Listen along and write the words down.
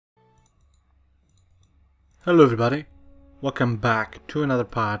Hello everybody, welcome back to another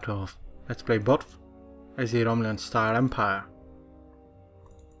part of Let's Play BOTF as the Romulan Star Empire.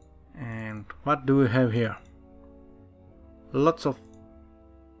 And what do we have here? Lots of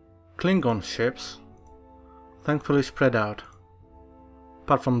Klingon ships, thankfully spread out,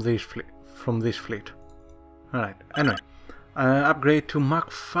 apart from this fleet. Alright, anyway, upgrade to Mach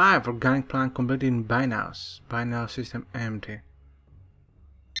 5 organic plant completed in BOTF. BOTF system empty.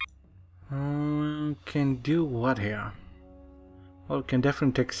 Can do what here? Well, can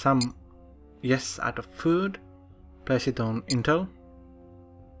definitely take some out of food, place it on Intel,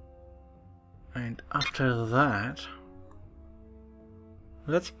 and after that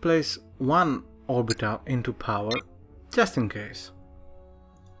let's place one orbital into power just in case,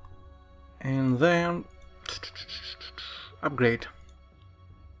 and then upgrade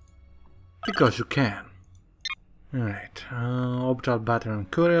because you can. Alright, orbital battery on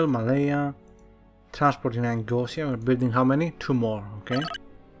Kuril, Malaya, transport in Angosia. We're building how many? 2 more, okay.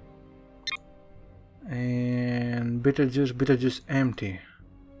 And Betelgeuse empty.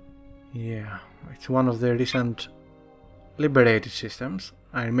 Yeah, it's one of the recent liberated systems.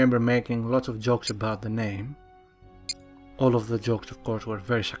 I remember making lots of jokes about the name. All of the jokes, of course, were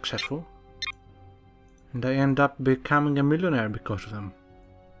very successful. And I end up becoming a millionaire because of them.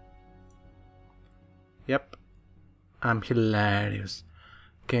 Yep. I'm hilarious.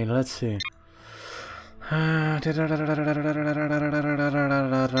 Okay, let's see. Can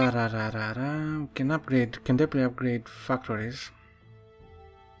definitely upgrade factories.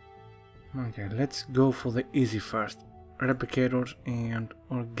 Okay, let's go for the easy first. Replicators and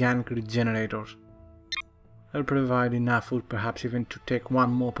organic regenerators. They'll provide enough food, perhaps even to take one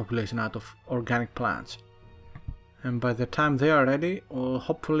more population out of organic plants. And by the time they are ready, we'll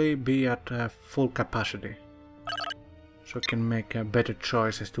hopefully be at full capacity, so we can make a better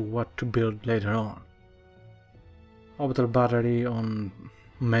choice as to what to build later on. Orbital battery on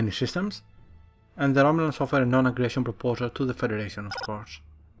many systems, and the Romulans offer a non-aggression proposal to the Federation, of course.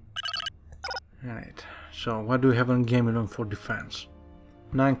 Alright, so what do we have on game alone for defense?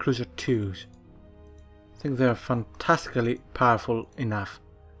 9 cruiser 2s. I think they are fantastically powerful enough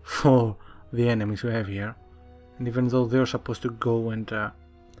for the enemies we have here, and even though they're supposed to go and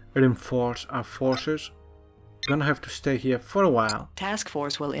reinforce our forces, gonna have to stay here for a while. Task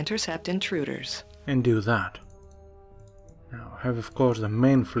force will intercept intruders. And do that. Now, have of course the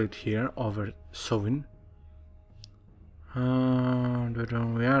main fleet here over Sovin. We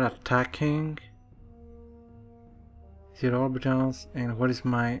are attacking. 0 orbitals, and what is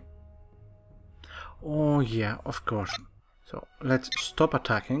my... Oh yeah, of course. So let's stop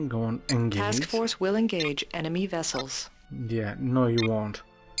attacking, go on engage. Task force will engage enemy vessels. Yeah, no you won't.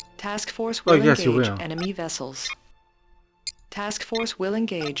 Task force will engage enemy vessels. Task force will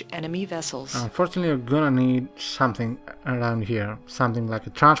engage enemy vessels. Unfortunately, you're gonna need something around here, something like a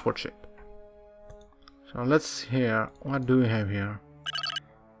transport ship. So let's see here. What do we have here?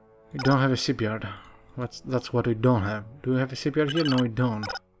 We don't have a shipyard. That's what we don't have. Do we have a shipyard here? No, we don't.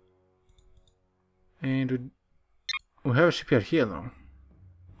 And we have a shipyard here, though.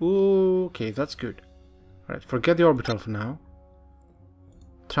 Okay, that's good. Alright, forget the orbital for now.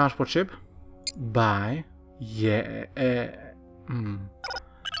 Transport ship. Buy. Yeah.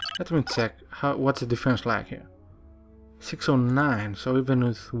 Let me check. What's the defense like here? 609. So even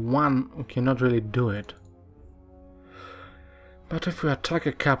with one, we cannot really do it. But if we attack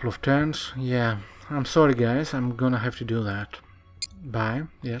a couple of turns, yeah. I'm sorry, guys. I'm gonna have to do that. Buy.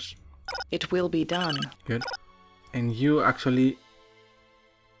 Yes. It will be done. Good. And you actually...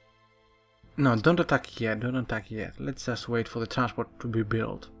 No, don't attack yet. Don't attack yet. Let's just wait for the transport to be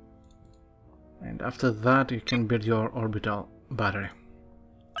built. And after that, you can build your orbital battery.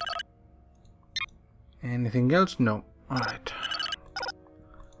 Anything else? No. Alright.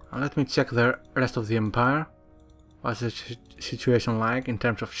 Let me check the rest of the Empire. What's the situation like in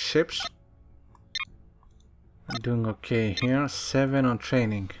terms of ships? I'm doing okay here. 7 on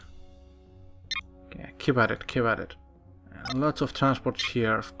training. Okay, keep at it, keep at it. And lots of transports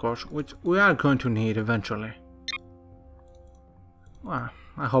here, of course, which we are going to need eventually. Well,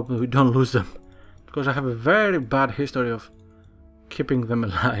 I hope we don't lose them, because I have a very bad history of keeping them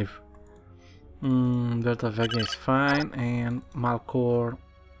alive. Delta Vega is fine, and Malcor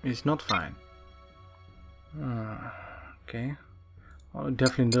is not fine. Okay. Well, we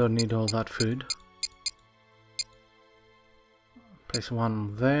definitely don't need all that food. Place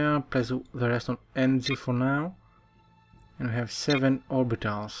one there, place the rest on energy for now. And we have 7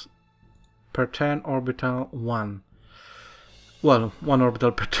 orbitals. Per turn, orbital 1. Well, 1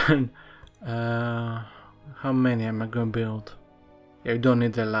 orbital per turn. How many am I going to build? Yeah, we don't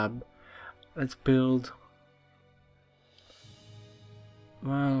need the lab. Let's build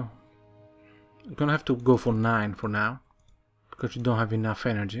well, I'm gonna have to go for 9 for now, because you don't have enough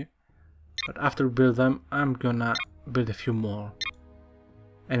energy. But after we build them, I'm gonna build a few more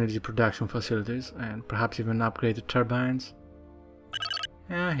energy production facilities, and perhaps even upgrade the turbines.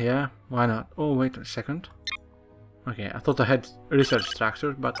 Yeah, why not? Oh, wait a second. Okay, I thought I had research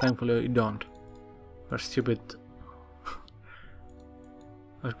structures, but thankfully you don't. You're stupid.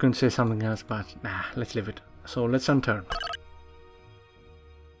 I was going to say something else, but nah, let's leave it. So let's unturn.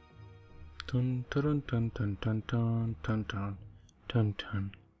 Turn, turn, turn, turn, turn, turn, turn, turn, turn,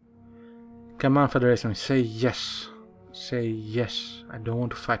 turn. Come on, Federation, say yes. Say yes. I don't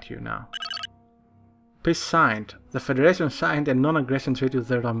want to fight you now. Peace signed. The Federation signed a non-aggression treaty with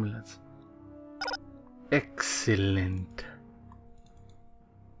the Romulans. Excellent.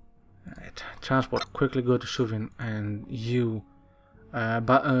 Right. Transport, quickly go to Suvin, and you,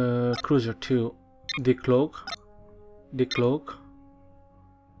 Cruiser 2, decloak. Decloak.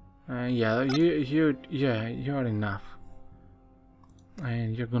 Yeah, you are enough.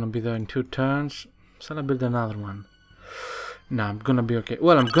 And you're gonna be there in 2 turns. Shall I build another one? No, I'm gonna be okay.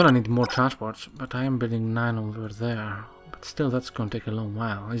 Well, I'm gonna need more transports, but I am building 9 over there. But still, that's gonna take a long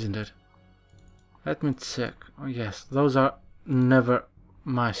while, isn't it? Let me check. Oh yes, those are never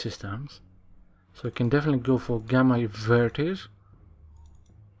my systems. So we can definitely go for Gamma Vertis,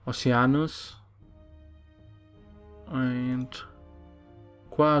 Oceanus, and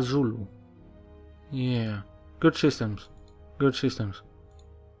KwaZulu. Yeah, good systems. Good systems.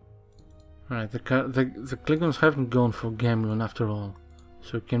 Alright, the Klingons haven't gone for Gamelon after all,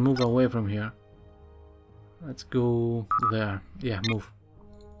 so we can move away from here. Let's go there. Yeah, move.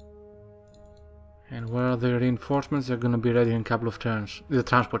 And where are the reinforcements? They're gonna be ready in a couple of turns. The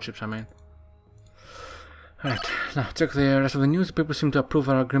transport ships, I mean. Alright, now check the rest of the news. People seem to approve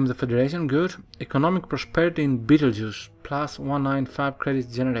our agreement with the Federation. Good. Economic prosperity in Betelgeuse. Plus 195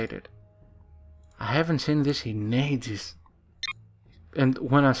 credits generated. I haven't seen this in ages. And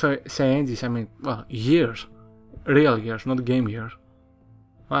when I say ages, I mean, well, years. Real years, not game years.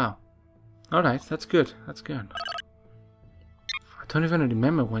 Wow. Alright, that's good. That's good. I don't even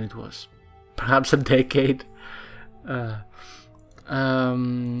remember when it was. Perhaps a decade. Yeah.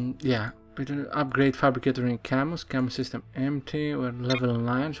 Upgrade fabricator in Camus. Camus system empty. We're level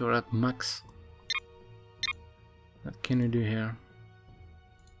 9, so we're at max. What can we do here?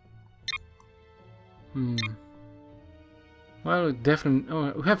 Well, we definitely...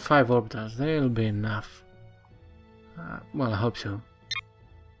 Oh, we have 5 orbitals. They'll be enough. Well, I hope so.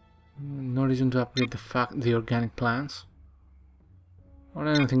 No reason to upgrade the organic plants. Or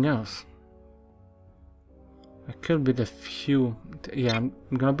anything else. I could build a few... Yeah, I'm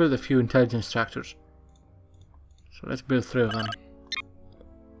gonna build a few intelligence structures. So let's build 3 of them.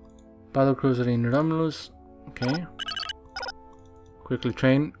 Battlecruiser in Romulus. Okay. Quickly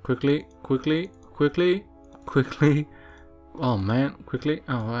train. Quickly. Oh man, quickly.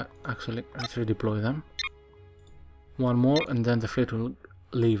 Oh, actually, let's redeploy them. 1 more, and then the fleet will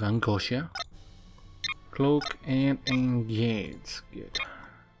leave Angosia. Cloak and engage. Good.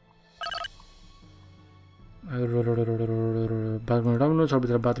 Battle in Romulus,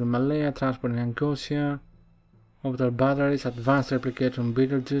 orbital battery in Malaya, transport in Angosia. Orbital batteries, advanced replicator in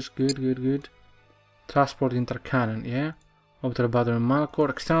Betelgeuse. Good. Transport intercannon, yeah. Orbital battery in Malcor.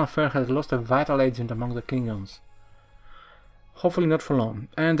 External affair has lost a vital agent among the Klingons. Hopefully not for long.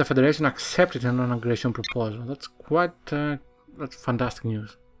 And the Federation accepted a non-aggression proposal. That's quite... that's fantastic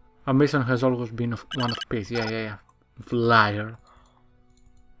news. Our mission has always been one of peace. Yeah. Liar.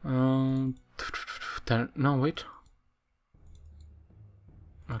 No, wait.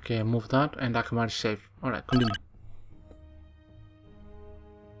 Okay, move that, and Akamar is safe. Alright, continue.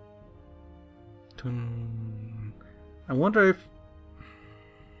 I wonder if...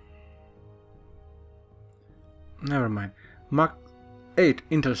 Never mind. Mark 8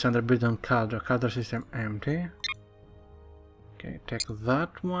 Intel Center built on Caldra. Caldra system empty. Okay, take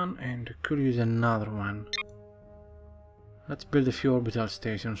that one, and could use another one. Let's build a few orbital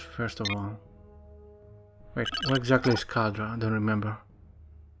stations first of all. Wait, what exactly is Caldra? I don't remember.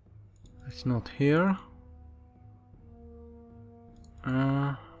 It's not here.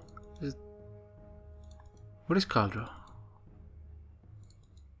 What is Caldra?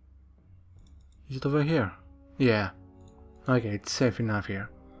 Is it over here? Yeah. Okay, it's safe enough here.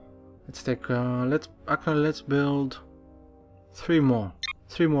 Let's take. Let's build 3 more.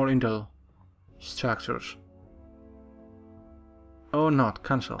 3 more Intel structures. Oh, not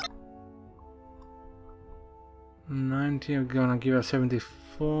cancel. 90. I'm gonna give us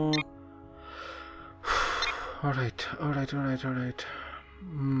 74. Alright.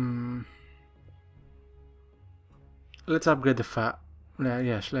 Let's upgrade the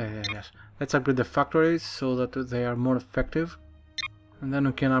Yes. Let's upgrade the factories so that they are more effective, and then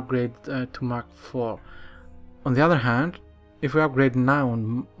we can upgrade to Mark 4. On the other hand, if we upgrade now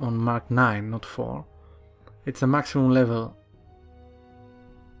on Mark 9, not 4, it's the maximum level.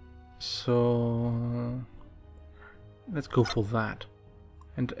 So let's go for that.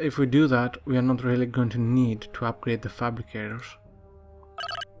 And if we do that, we are not really going to need to upgrade the fabricators.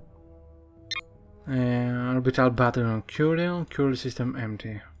 Orbital battery on Curie system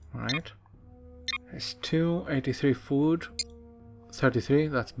empty. Alright. S2, 83 food, 33,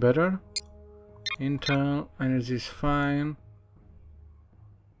 that's better. Intel, energy is fine.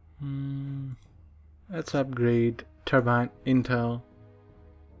 Let's upgrade turbine, Intel,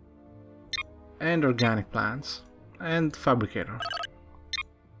 and organic plants, and fabricator.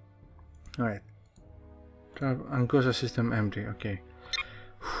 Alright. Angosa system empty, okay.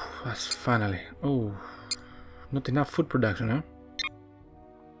 That's finally. Oh, not enough food production, huh?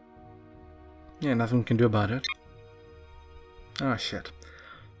 Yeah, nothing we can do about it. Oh shit.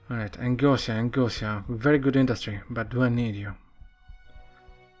 Alright, Angosia, very good industry, but do I need you?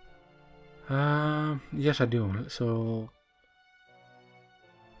 Yes I do, so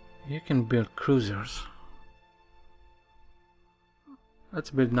you can build cruisers. Let's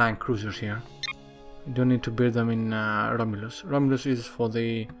build 9 cruisers here. You don't need to build them in Romulus. Romulus is for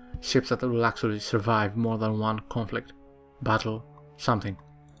the ships that will actually survive more than one conflict, battle, something.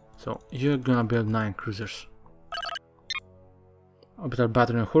 So you're gonna build 9 cruisers. Orbital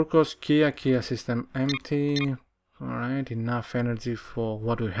battery on Hurkos, Kia system empty. Alright, enough energy for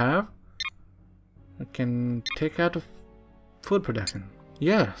what we have. We can take out of food production.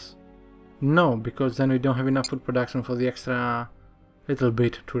 Yes. No, because then we don't have enough food production for the extra little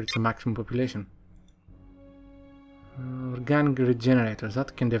bit to reach the maximum population. Organic regenerators,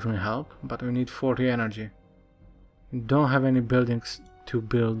 that can definitely help, but we need 40 energy. We don't have any buildings to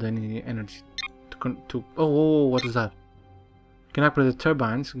build any energy to oh, what is that? We can upgrade the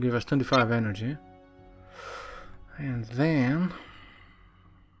turbines, give us 25 energy. And then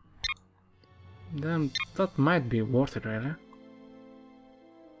that might be worth it, really.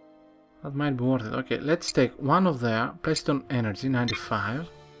 That might be worth it. Okay, let's take one of there, place it on energy, 95.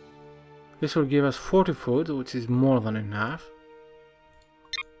 This will give us 40 food, which is more than enough.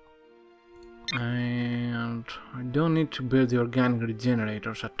 And I don't need to build the organic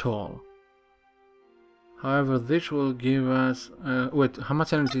regenerators at all. However, this will give us... wait, how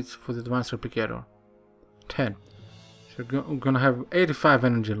much energy is for the advanced replicator? 10. So we're gonna have 85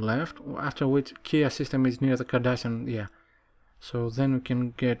 energy left, after which Kia system is near the Cardassian, yeah. So then we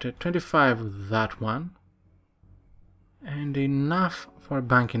can get 25 with that one. And enough for a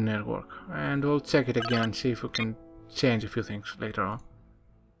banking network. And we'll check it again and see if we can change a few things later on.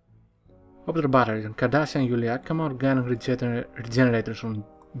 Orbital batteries on Cardassian Yuliakama, organic regenerators on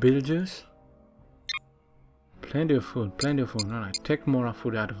Betelgeuse. Plenty of food, Alright, take more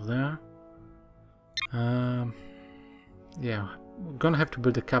food out of there. Yeah, we're gonna have to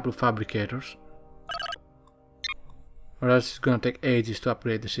build a couple of fabricators, or else it's gonna take ages to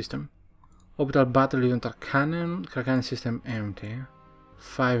upgrade the system. Orbital battery on Tarkanian system empty.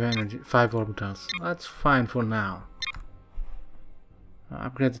 5 energy, 5 orbitals. That's fine for now.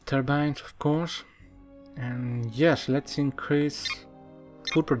 Upgrade the turbines, of course. And yes, let's increase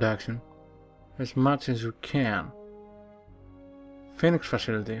food production as much as we can. Phoenix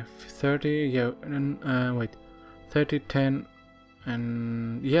facility, 30, yeah, and, wait, 30, 10,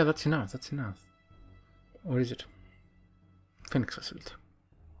 and yeah, that's enough, Where is it? Phoenix facility.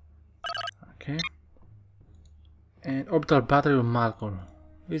 Okay. And orbital battery on Malkor.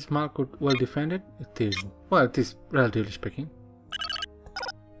 Is Malkor well defended? It is. Well, it is, relatively speaking.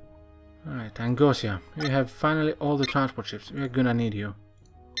 Alright, Angosia. We have finally all the transport ships. We are gonna need you.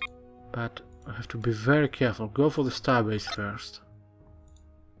 But I have to be very careful. Go for the starbase first.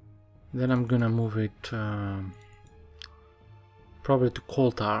 Then I'm gonna move it probably to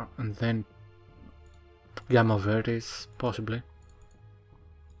Koltar and then Gamma Verdes, possibly.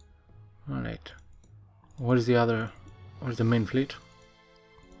 Alright. Where's the main fleet?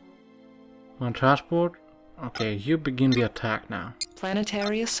 One transport. Okay, you begin the attack now.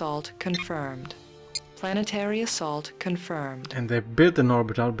 Planetary assault confirmed. Planetary assault confirmed. And they built an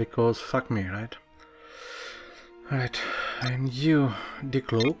orbital because fuck me, right? Alright, and you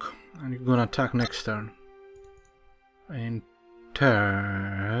decloak, and you're gonna attack next turn. In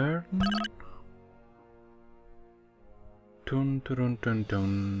turn... Tun turun tun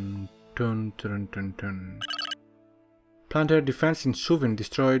tun tun turun tun tun. Planetary defense in Suvin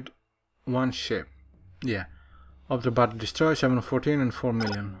destroyed one ship. Yeah. Orbital battery destroyed, 7 of 14 and 4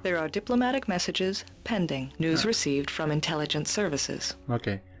 million. There are diplomatic messages pending. News received from intelligence services.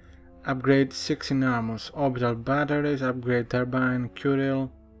 Okay. Upgrade 6 in armors. Orbital batteries, upgrade turbine,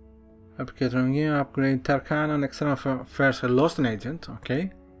 Curiel. Upgrade Rongia, upgrade Tarkanon, external affairs lost an agent, okay.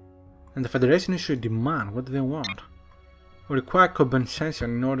 And the Federation issued a demand. What do they want? We require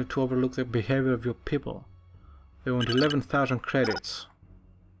compensation in order to overlook the behavior of your people. They want 11,000 credits.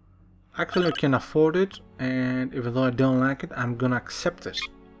 Actually, I can afford it, and even though I don't like it, I'm gonna accept this.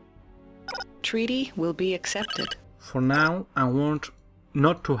 Treaty will be accepted. For now, I want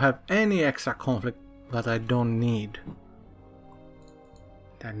not to have any extra conflict that I don't need.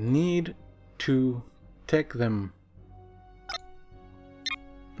 I need to take them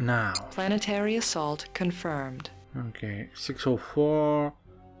now. Planetary assault confirmed. Okay, 604.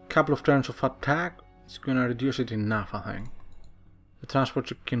 Couple of turns of attack. It's gonna reduce it enough, I think. The transport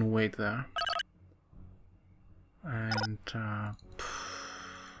ship can wait there. And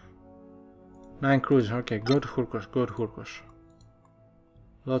 9 cruisers. Okay, go to Hurkos, go to Hurkos.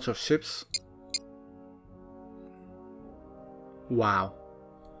 Lots of ships. Wow.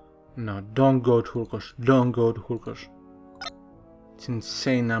 No, don't go to Hurkos. Don't go to Hurkos. It's an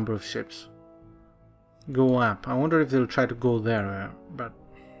insane number of ships. Go up. I wonder if they'll try to go there, but...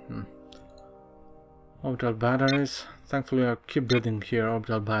 Orbital batteries. Thankfully I'll keep building here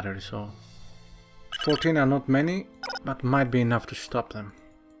orbital batteries, so... 14 are not many, but might be enough to stop them.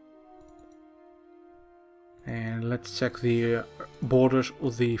 And let's check the borders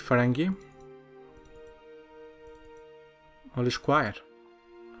of the Ferengi. All is quiet.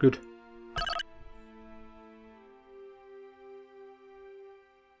 Good.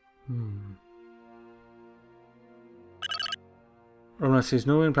 Romulan sees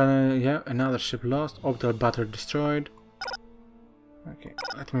no wind, planet, yeah, another ship lost, orbital battery destroyed. Okay,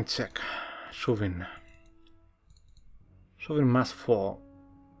 let me check. Chauvin. Chauvin must fall.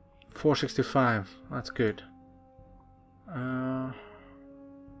 465, that's good.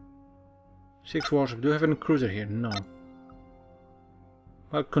 6 warships. Do you have any cruiser here? No.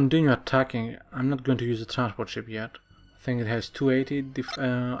 Well, continue attacking. I'm not going to use the transport ship yet. I think it has 280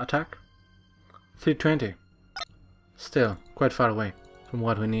 attack. 320. Still, quite far away from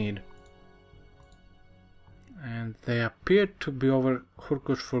what we need. And they appear to be over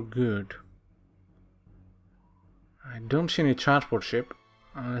Hurkos for good. I don't see any transport ship,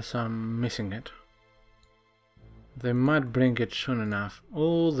 unless I'm missing it. They might bring it soon enough.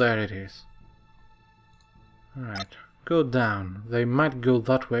 Oh, there it is. Alright, go down. They might go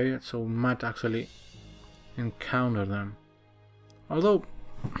that way, so we might actually encounter them. Although,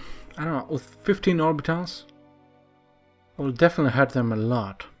 I don't know, with 15 orbitals, will definitely hurt them a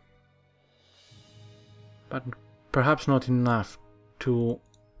lot. But perhaps not enough to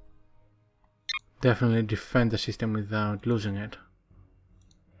definitely defend the system without losing it.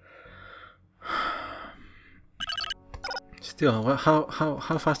 Still,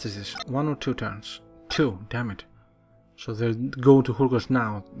 how fast is this? 1 or 2 turns? 2, damn it. So they'll go to Hurkos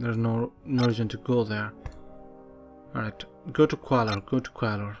now. There's no reason to go there. Alright, go to Qualor, go to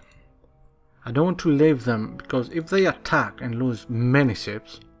Qualor. I don't want to leave them, because if they attack and lose many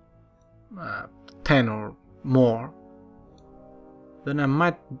ships, 10 or more, then I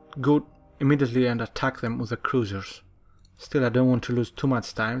might go immediately and attack them with the cruisers. Still, I don't want to lose too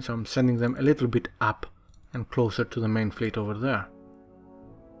much time, so I'm sending them a little bit up and closer to the main fleet over there.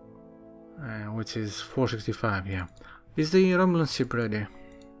 Which is 465, yeah. Is the Romulan ship ready?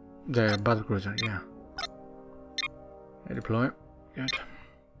 The battlecruiser, yeah. Deploy, good.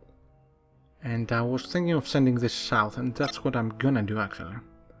 And I was thinking of sending this south, and that's what I'm gonna do actually.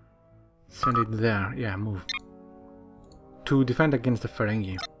 Send it there, yeah, move. To defend against the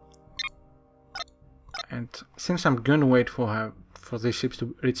Ferengi. And since I'm gonna wait for these ships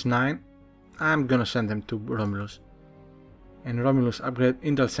to reach 9, I'm gonna send them to Romulus. And Romulus upgrade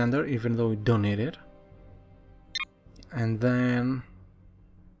Intel Center, even though we don't need it. And then...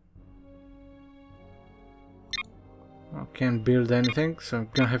 I can't build anything, so I'm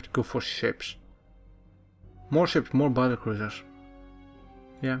gonna have to go for ships. More ships, more battlecruisers.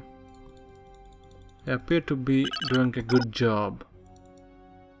 Yeah. They appear to be doing a good job.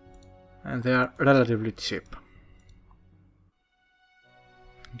 And they are relatively cheap.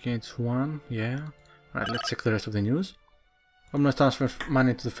 Okay, it's 1, yeah. Right, let's check the rest of the news. Romulan transfers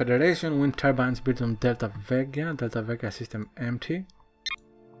money to the Federation. Wind turbines built on Delta Vega. Delta Vega system empty.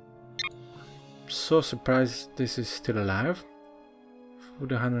 So surprised this is still alive.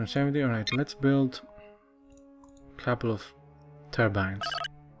 Food 170. Alright, let's build a couple of turbines.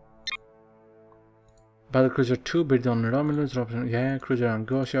 Battlecruiser 2 built on Romulus. Yeah, cruiser on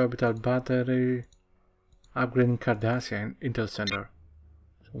Gosia, orbital battery. Upgrading Cardassia and Intel Center.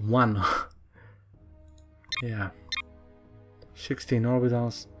 So 1. Yeah. 16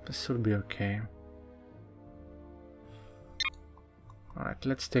 orbitals. This should be okay. Alright,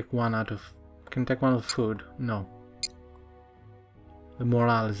 let's take one out of... Can you take one out of food? No. The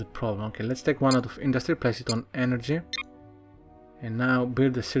morale is a problem. Okay, let's take one out of industry, place it on energy. And now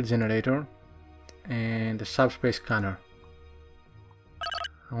build the shield generator and the subspace scanner.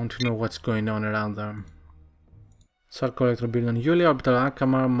 I want to know what's going on around them. Salt collector build on Yulia, orbital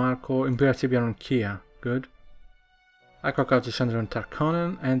Akamar, Marco, Imperial Sibian on Kia. Good. Aqua Culture Center on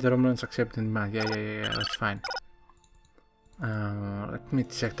Tarkonen, and the Romulans accepted demand. Yeah, that's fine. Let me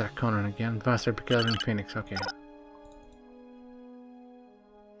check Tarkonen again. Advanced replicator in Phoenix, okay.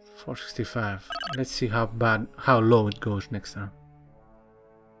 465. Let's see how low it goes next time.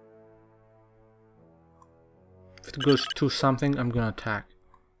 If it goes to something, I'm gonna attack.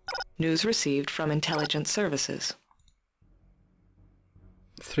 News received from intelligence services.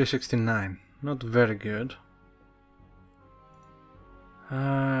 369. Not very good.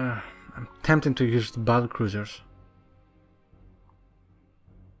 I'm tempted to use the battle cruisers.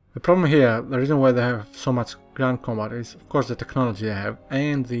 The problem here, the reason why they have so much ground combat is, of course, the technology they have,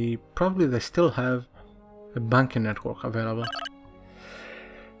 and probably they still have a banking network available.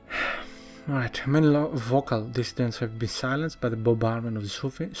 Alright, many vocal dissidents have been silenced by the bombardment of the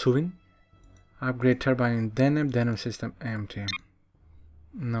Suvin. Upgrade turbine in Denim system empty.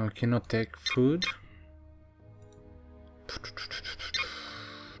 No, we cannot take food.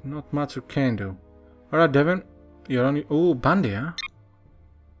 Not much we can do. Alright, Devin, you're on. Oh, Bandy, huh?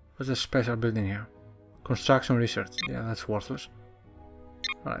 What's a special building here? Construction research. Yeah, that's worthless.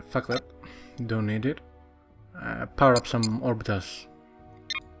 Alright, fuck that. Don't need it. Power up some orbitals.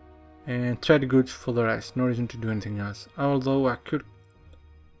 And trade goods for the rest. No reason to do anything else. Although I could...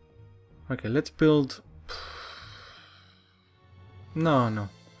 Okay, let's build... No.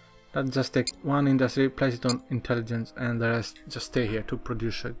 Let's just take one industry, place it on intelligence, and the rest just stay here to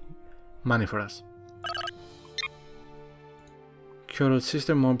produce money for us. Current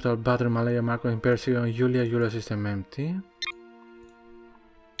system, orbital battery, Malaya, Marco, Imperial, Yulia system empty.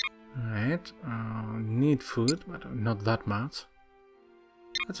 Alright, need food, but not that much.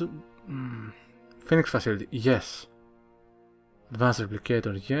 That's Phoenix facility, yes. Advanced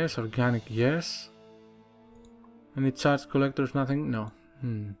replicator, yes. Organic, yes. Any charge collectors, nothing? No.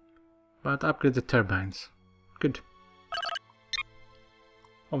 But upgrade the turbines. Good.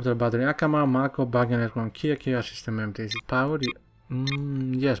 Orbital battery, Akama, Marco, Bagian Aircon, Kia system empty. Is it powered?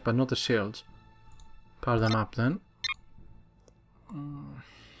 Yes, but not the shields. Power them up then.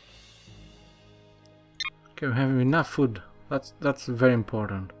 Okay, we have enough food. That's very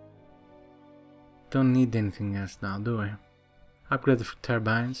important. Don't need anything else now, do we? Upgrade the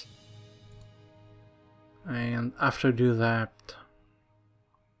turbines. And after do that...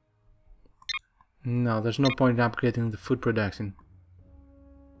 No, there's no point in upgrading the food production.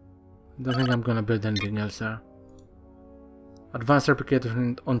 Don't think I'm gonna build anything else there. Advanced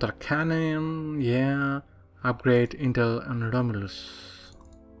replicator on Tarkanium, yeah. Upgrade Intel on Romulus.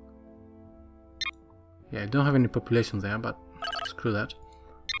 Yeah, I don't have any population there, but screw that.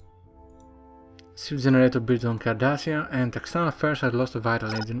 Ship generator built on Cardassia, and External Affairs has lost a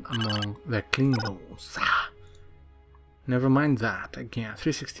vital agent among the Klingons. Never mind that, again,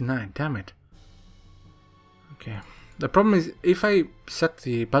 369, damn it. Okay, the problem is, if I set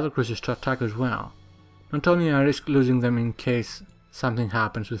the battlecruisers to attack as well, not only I risk losing them in case something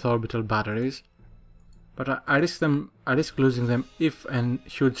happens with orbital batteries, but I risk losing them if a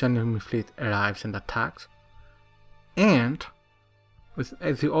huge enemy fleet arrives and attacks, and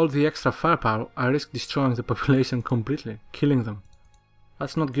with all the extra firepower, I risk destroying the population completely, killing them.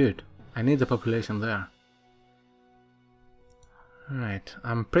 That's not good. I need the population there. Alright,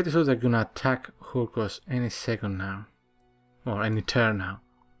 I'm pretty sure they're gonna attack Qo'noS any second now. Or any turn now.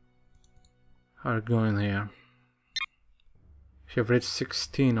 How are we going here? We have reached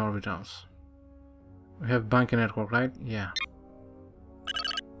 16 orbitals. We have banking network, right? Yeah.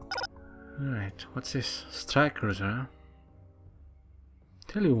 Alright, what's this? Strike cruiser, huh?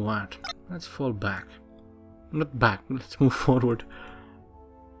 Tell you what, let's fall back. Not back, let's move forward.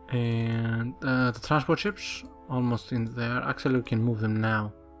 And the transport ships, almost in there. Actually, we can move them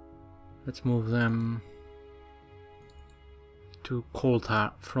now. Let's move them to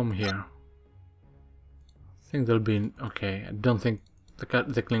Koltar from here. I think they'll be okay. I don't think the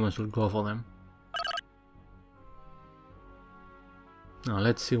Klingons will go for them. Now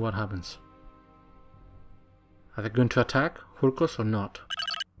let's see what happens. Are they going to attack Qo'noS or not?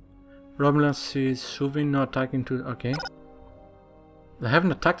 Romulan sees Suvin not attacking to... Okay. They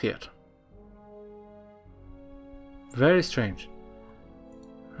haven't attacked yet. Very strange.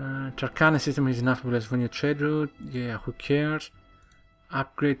 Tarkana system is enough place for new trade route. Yeah, who cares?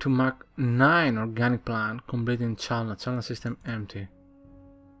 Upgrade to Mark 9 organic plant. Completing Chalna. Chalna system empty.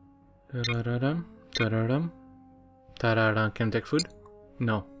 Tararam. Tararam. Tararam. Can I take food?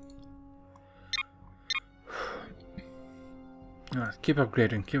 No. Alright, keep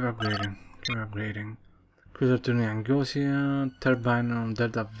upgrading, keep upgrading, keep upgrading. Cruiser to Angosia, turbine on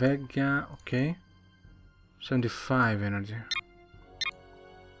Delta Vega, okay. 75 energy.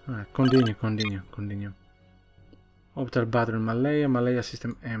 Alright, continue. Orbital battery in Malaya, Malaya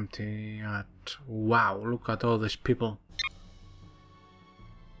system empty. Wow, look at all these people.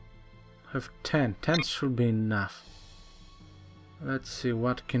 Have 10. 10 should be enough. Let's see,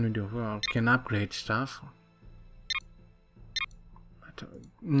 what can we do? Well, can upgrade stuff.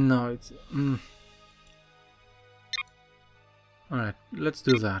 No, it's... Alright, let's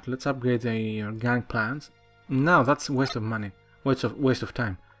do that. Let's upgrade the organic plants. No, that's a waste of money. Waste of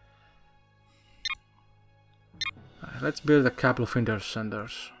time. Alright, let's build a couple of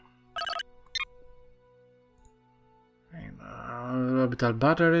intercenters. Orbital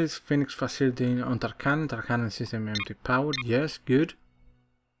batteries, Phoenix facility on Tarkana. Tarkana system empty. Powered, yes, good.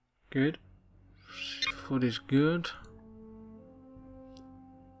 Good. Food is good.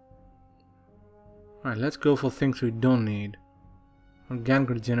 Alright, let's go for things we don't need.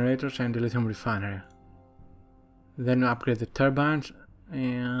 Organic generators and the lithium refinery. Then upgrade the turbines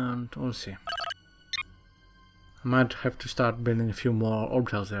and we'll see. I might have to start building a few more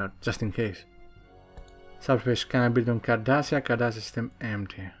orbitals there, just in case. Subspace can I build on Cardassia? Cardassia system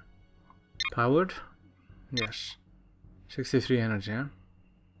empty. Powered? Yes. 63 energy, huh?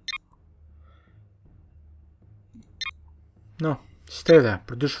 No, stay there,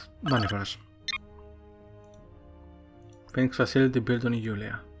 produce money for us. Phoenix facility built on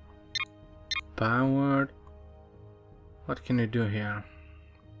Julia. Powered. What can you do here?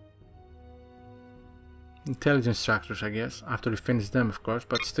 Intelligence structures, I guess. After we finish them, of course,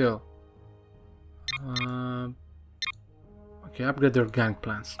 but still. Okay, upgrade the organic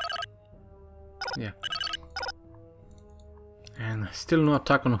plants. Yeah. And still no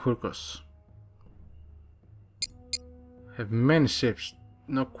attack on Hurkos. Have many ships.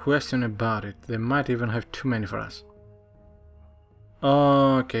 No question about it. They might even have too many for us.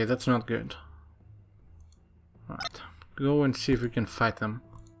 Okay, that's not good. Right, go and see if we can fight them.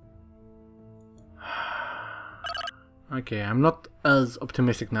 Okay, I'm not as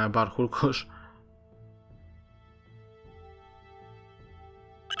optimistic now about Hurkos.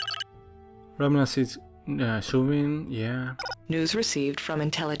 Romulan seeds, Suvin, yeah. News received from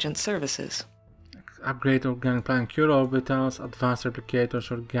intelligence services. Upgrade organic plant, cure orbitals, advanced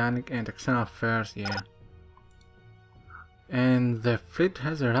replicators, organic and external affairs, yeah. And the fleet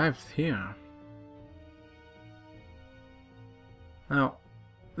has arrived here. Now,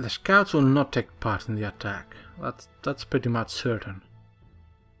 the scouts will not take part in the attack. That's pretty much certain.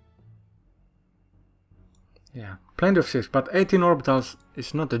 Yeah, plenty of ships, but 18 orbitals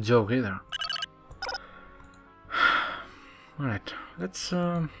is not a joke either. Alright, let's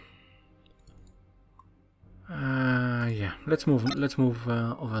yeah, let's move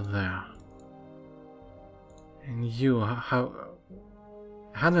over there. And you, how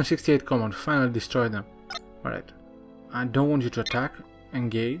 168 command, finally destroy them. Alright, I don't want you to attack.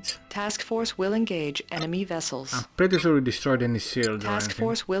 Engage. Task force will engage enemy vessels. I'm pretty sure we destroyed any shields. Task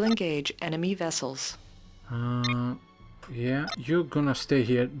force will engage enemy vessels. Yeah, you're gonna stay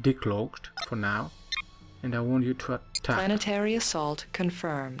here decloaked for now. And I want you to attack. Planetary assault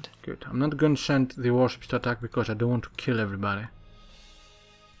confirmed. Good. I'm not gonna send the warships to attack because I don't want to kill everybody.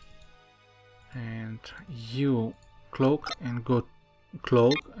 And you cloak and go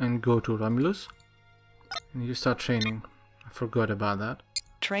to Romulus. And you start training. I forgot about that.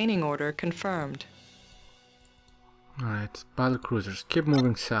 Training order confirmed. Alright, battle cruisers. Keep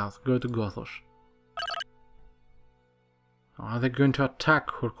moving south. Go to Gothos. Are they going to attack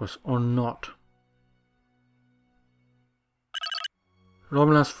Hurkos or not?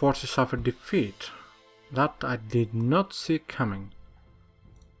 Romulan's forces suffered defeat. That I did not see coming.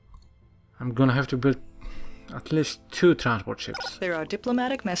 I'm gonna have to build at least 2 transport ships. There are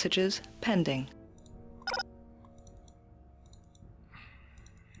diplomatic messages pending.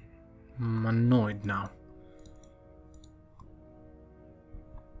 I'm annoyed now.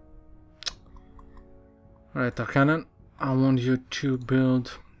 Alright, Tarkanan, I want you to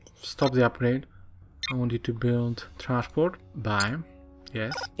build... Stop the upgrade. I want you to build transport. Buy.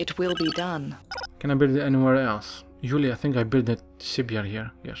 Yes. It will be done. Can I build it anywhere else? Usually I think I built that shipyard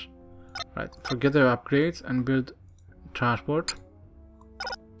here. Yes. Right, forget the upgrades and build transport.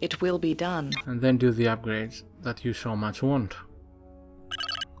 It will be done. And then do the upgrades. that you so much want.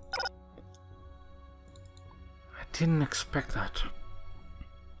 I didn't expect that.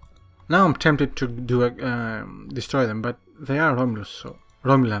 Now I'm tempted to do destroy them, but they are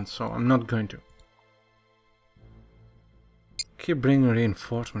Romulans, so I'm not going to. Keep bringing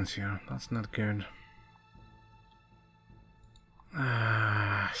reinforcements here. That's not good.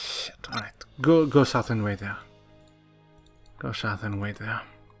 Ah, shit. Alright, go south and wait there. Go south and wait there.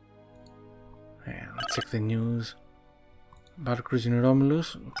 Yeah, let's check the news. Battle cruising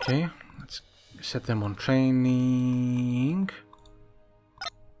Romulus. Okay, let's set them on training.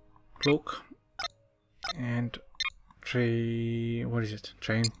 Cloak. And what is it?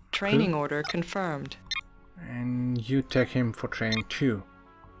 Training order confirmed. And you take him for training too.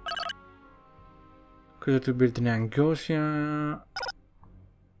 Could to build in Angosia.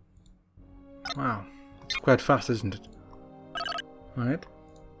 Wow, it's quite fast, isn't it? Alright.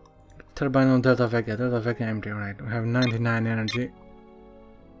 Turbine on Delta Vega. Delta Vega empty, right. We have 99 energy.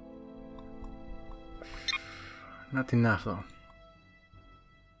 Not enough though.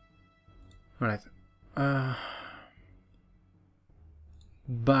 Alright.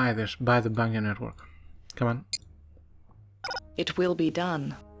 Buy the banking network. Come on. It will be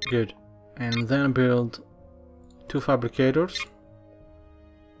done. Good. And then build 2 fabricators,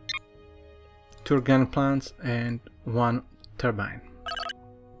 2 organic plants, and 1 turbine.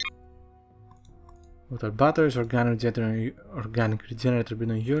 Water batteries, organic regenerator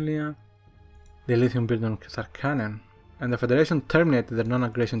built on Yulia, the lithium built on Sarkanen, and the Federation terminated their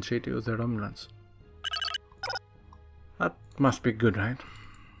non-aggression treaty with the Romulans. That must be good, right?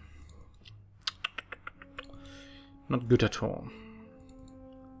 Not good at all.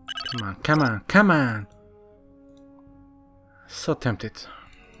 Come on, come on, come on! So tempted.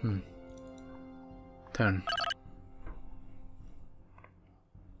 Turn.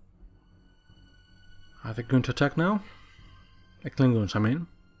 Are they going to attack now? The Klingons, I mean.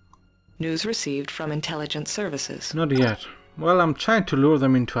 News received from intelligence services. Not yet. Well, I'm trying to lure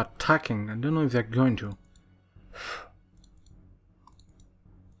them into attacking. I don't know if they're going to.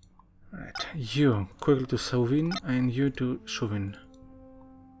 Right, you quickly to Suvin and you to Suvin.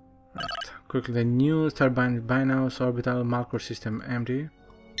 Right, quickly the new turbine Binance orbital Malcore system empty.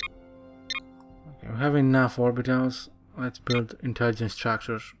 Okay, we have enough orbitals. Let's build intelligence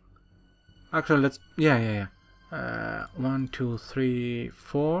structures. Actually, let's 1, 2, 3,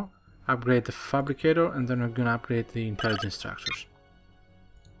 4. Upgrade the fabricator, and then we're gonna upgrade the intelligence structures.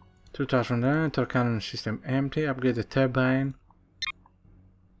 2009 Torcannon system empty. Upgrade the turbine.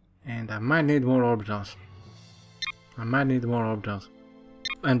 And I might need more orbitals. And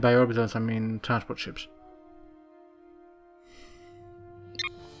by orbitals I mean transport ships.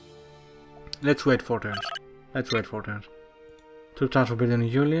 Let's wait 4 turns. 2 transport building in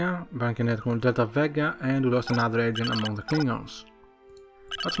Yulia, banking network Delta Vega, and we lost another agent among the Klingons.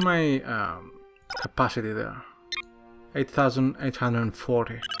 What's my capacity there?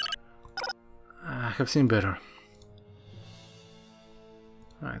 8,840. I have seen better.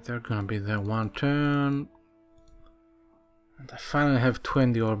 Right, they're gonna be there 1 turn. And I finally have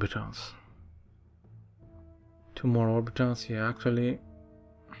 20 orbitals. 2 more orbitals, yeah, actually.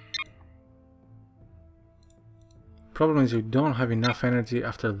 Problem is you don't have enough energy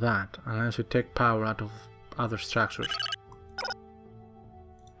after that, unless you take power out of other structures.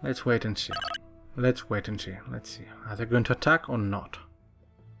 Let's wait and see. Let's see. Are they going to attack or not?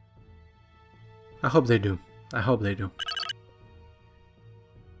 I hope they do.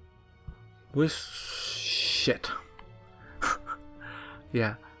 Shit.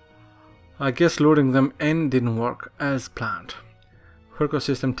 Yeah. I guess luring them in didn't work as planned. Hurko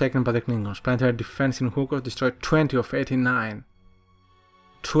system taken by the Klingons. Planetary defense in Hurko destroyed 20 of 89.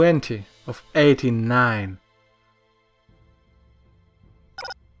 20 of 89.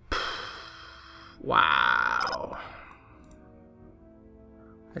 Wow.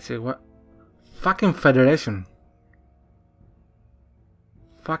 Let's see what. Fucking Federation.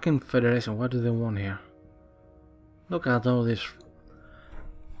 What do they want here? Look at all this.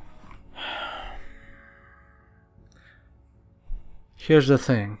 Here's the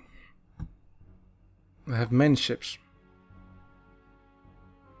thing. They have many ships.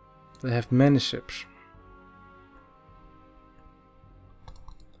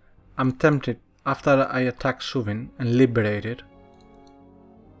 I'm tempted, after I attack Suvin and liberate it,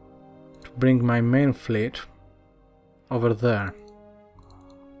 to bring my main fleet over there.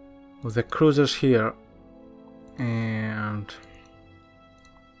 With the cruisers here and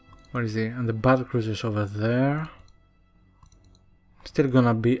and the battle cruisers over there. Still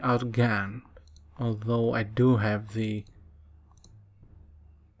gonna be outgunned, although I do have the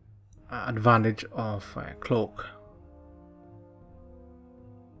advantage of cloak.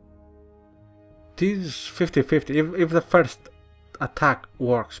 This is 50-50. If the first attack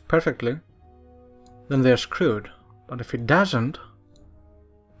works perfectly, then they're screwed. But if it doesn't,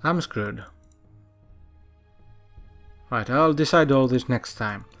 I'm screwed. Right, I'll decide all this next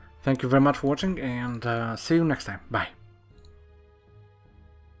time. Thank you very much for watching, and see you next time. Bye.